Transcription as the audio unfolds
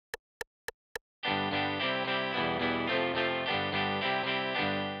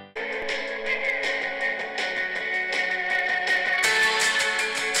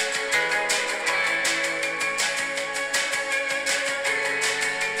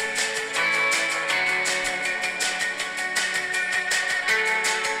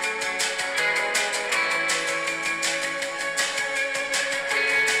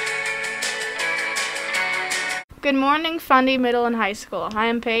Good morning, Fundy Middle and High School. I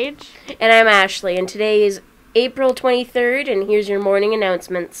am Paige. And I'm Ashley, and today is April 23rd, and here's your morning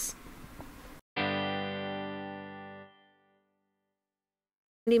announcements.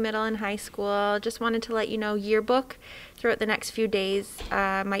 Fundy Middle and High School. Just wanted to let you know yearbook throughout the next few days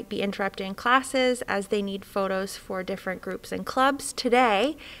might be interrupted in classes as they need photos for different groups and clubs.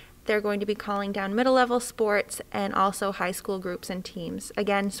 Today, they're going to be calling down middle level sports and also high school groups and teams.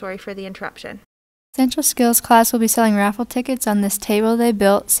 Again, sorry for the interruption. Essential Skills class will be selling raffle tickets on this table they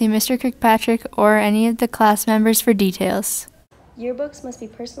built. See Mr. Kirkpatrick or any of the class members for details. Yearbooks must be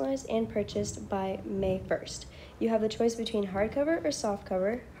personalized and purchased by May 1st. You have the choice between hardcover or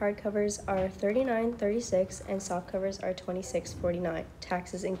softcover. Hardcovers are $39.36 and softcovers are $26.49,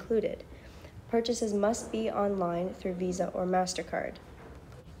 taxes included. Purchases must be online through Visa or MasterCard.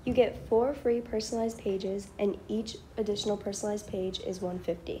 You get 4 free personalized pages, and each additional personalized page is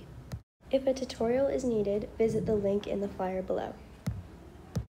 $150. If a tutorial is needed, visit the link in the flyer below.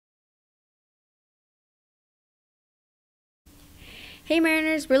 Hey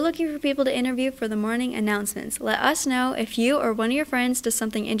Mariners, we're looking for people to interview for the morning announcements. Let us know if you or one of your friends does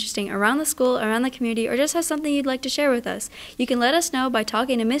something interesting around the school, around the community, or just has something you'd like to share with us. You can let us know by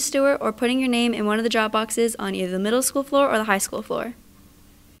talking to Miss Stewart or putting your name in one of the drop boxes on either the middle school floor or the high school floor.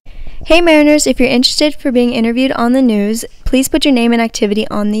 Hey Mariners, if you're interested for being interviewed on the news, please put your name and activity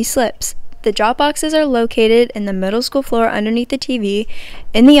on these slips. The drop boxes are located in the middle school floor underneath the TV,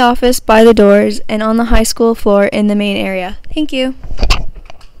 in the office by the doors, and on the high school floor in the main area. Thank you.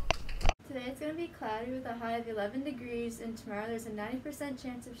 Today it's going to be cloudy with a high of 11 degrees, and tomorrow there's a 90%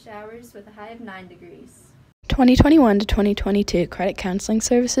 chance of showers with a high of 9 degrees. 2021 to 2022 Credit Counseling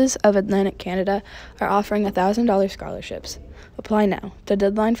Services of Atlantic Canada are offering $1,000 scholarships. Apply now. The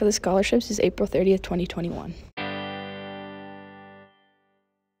deadline for the scholarships is April 30th, 2021.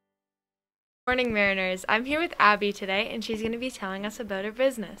 Morning Mariners, I'm here with Abby today and she's going to be telling us about her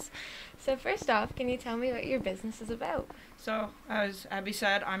business. So first off, can you tell me what your business is about? So, as Abby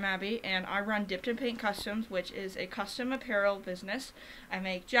said, I'm Abby and I run Dipped in Paint Customs, which is a custom apparel business. I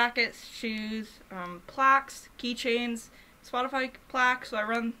make jackets, shoes, plaques, keychains, Spotify plaques, so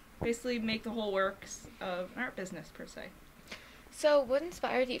I basically make the whole works of an art business per se. So what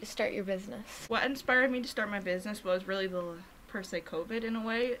inspired you to start your business? What inspired me to start my business was really per se COVID in a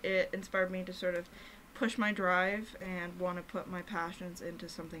way. It inspired me to sort of push my drive and want to put my passions into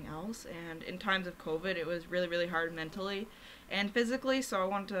something else, and in times of COVID it was really, really hard mentally and physically, so I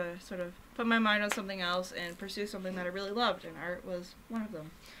wanted to sort of put my mind on something else and pursue something that I really loved, and art was one of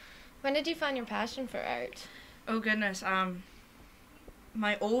them. When did you find your passion for art? Oh goodness,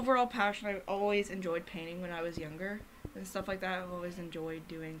 my overall passion, I always enjoyed painting when I was younger and stuff like that. I've always enjoyed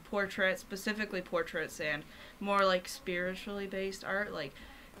doing portraits, specifically portraits and more like spiritually based art, like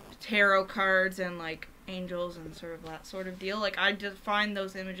tarot cards and like angels and sort of that sort of deal. Like I just find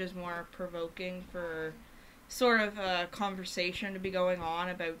those images more provoking for sort of a conversation to be going on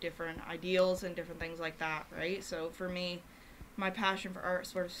about different ideals and different things like that, right? So for me, my passion for art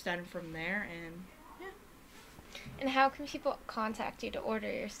sort of stemmed from there, and And how can people contact you to order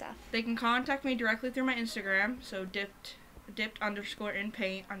your stuff? they can contact me directly through my Instagram, so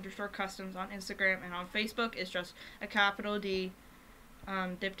dipped_in_paint_customs on Instagram, and on Facebook it's just a capital D,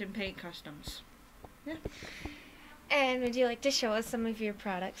 Dipped in Paint Customs. Yeah. And would you like to show us some of your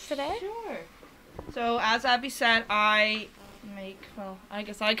products today? Sure. So as Abby said, I make, well, I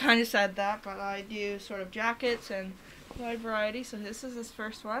guess I kind of said that, but I do sort of jackets and wide variety. So this is this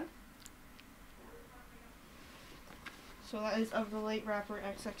first one. So that is of the late rapper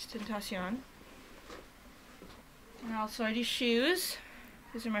XXXTentacion. And also I do shoes.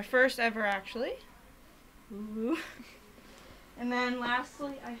 These are my first ever, actually. Ooh. And then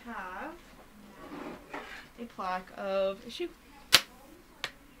lastly I have a plaque of a shoe.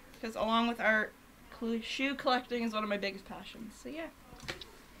 Because along with art, shoe collecting is one of my biggest passions. So yeah.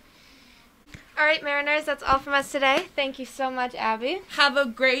 Alright Mariners, that's all from us today. Thank you so much, Abby. Have a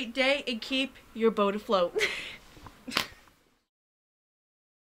great day and keep your boat afloat.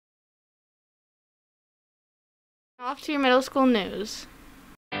 Off to your middle school news.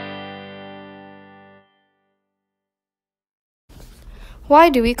 Why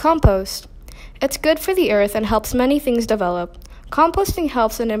do we compost? It's good for the earth and helps many things develop. Composting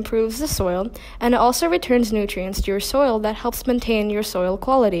helps and improves the soil, and it also returns nutrients to your soil that helps maintain your soil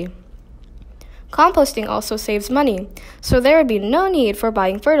quality. Composting also saves money, so there would be no need for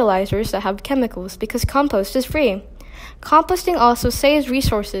buying fertilizers that have chemicals because compost is free. Composting also saves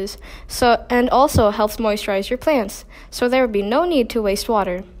resources and also helps moisturize your plants, so there would be no need to waste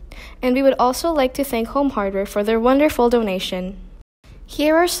water. And we would also like to thank Home Hardware for their wonderful donation.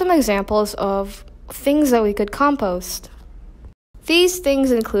 Here are some examples of things that we could compost. These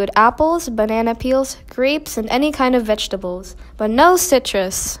things include apples, banana peels, grapes, and any kind of vegetables, but no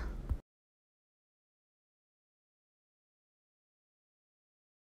citrus.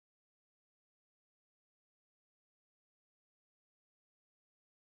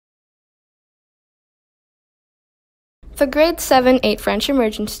 The grade 7-8 French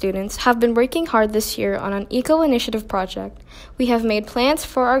immersion students have been working hard this year on an eco-initiative project. We have made plants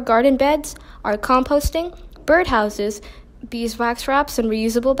for our garden beds, our composting, birdhouses, beeswax wraps, and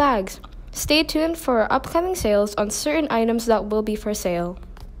reusable bags. Stay tuned for our upcoming sales on certain items that will be for sale.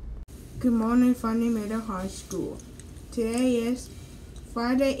 Good morning, Fundy Middle High School. Today is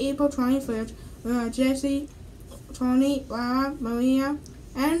Friday, April 25th. We are Jesse, Tony, Bob, Maria,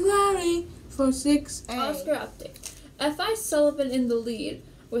 and Larry for 6A. Oscar update. F.I. Sullivan in the lead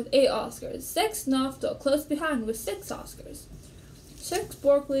with 8 Oscars. 6 Knopfdale close behind with 6 Oscars. 6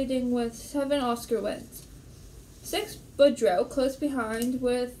 Bork leading with 7 Oscar wins. 6 Boudreaux close behind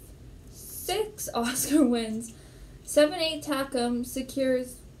with 6 Oscar wins. 7-8 Tackham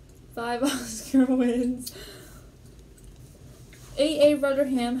secures 5 Oscar wins. 8A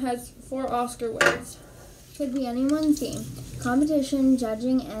Rutherham has 4 Oscar wins. Could be anyone's game. Competition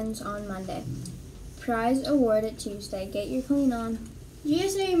judging ends on Monday. Prize awarded Tuesday. Get your clean on.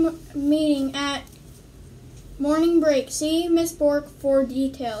 GSA meeting at morning break. See Miss Bork for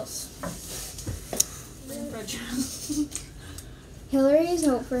details. Hillary's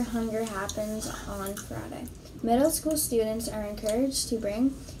Hope for Hunger happens on Friday. Middle school students are encouraged to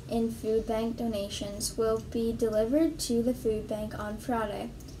bring in food bank donations. Will be delivered to the food bank on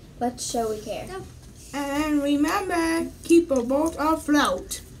Friday. Let's show we care. And remember, keep a boat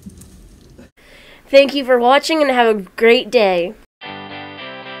afloat. Thank you for watching and have a great day.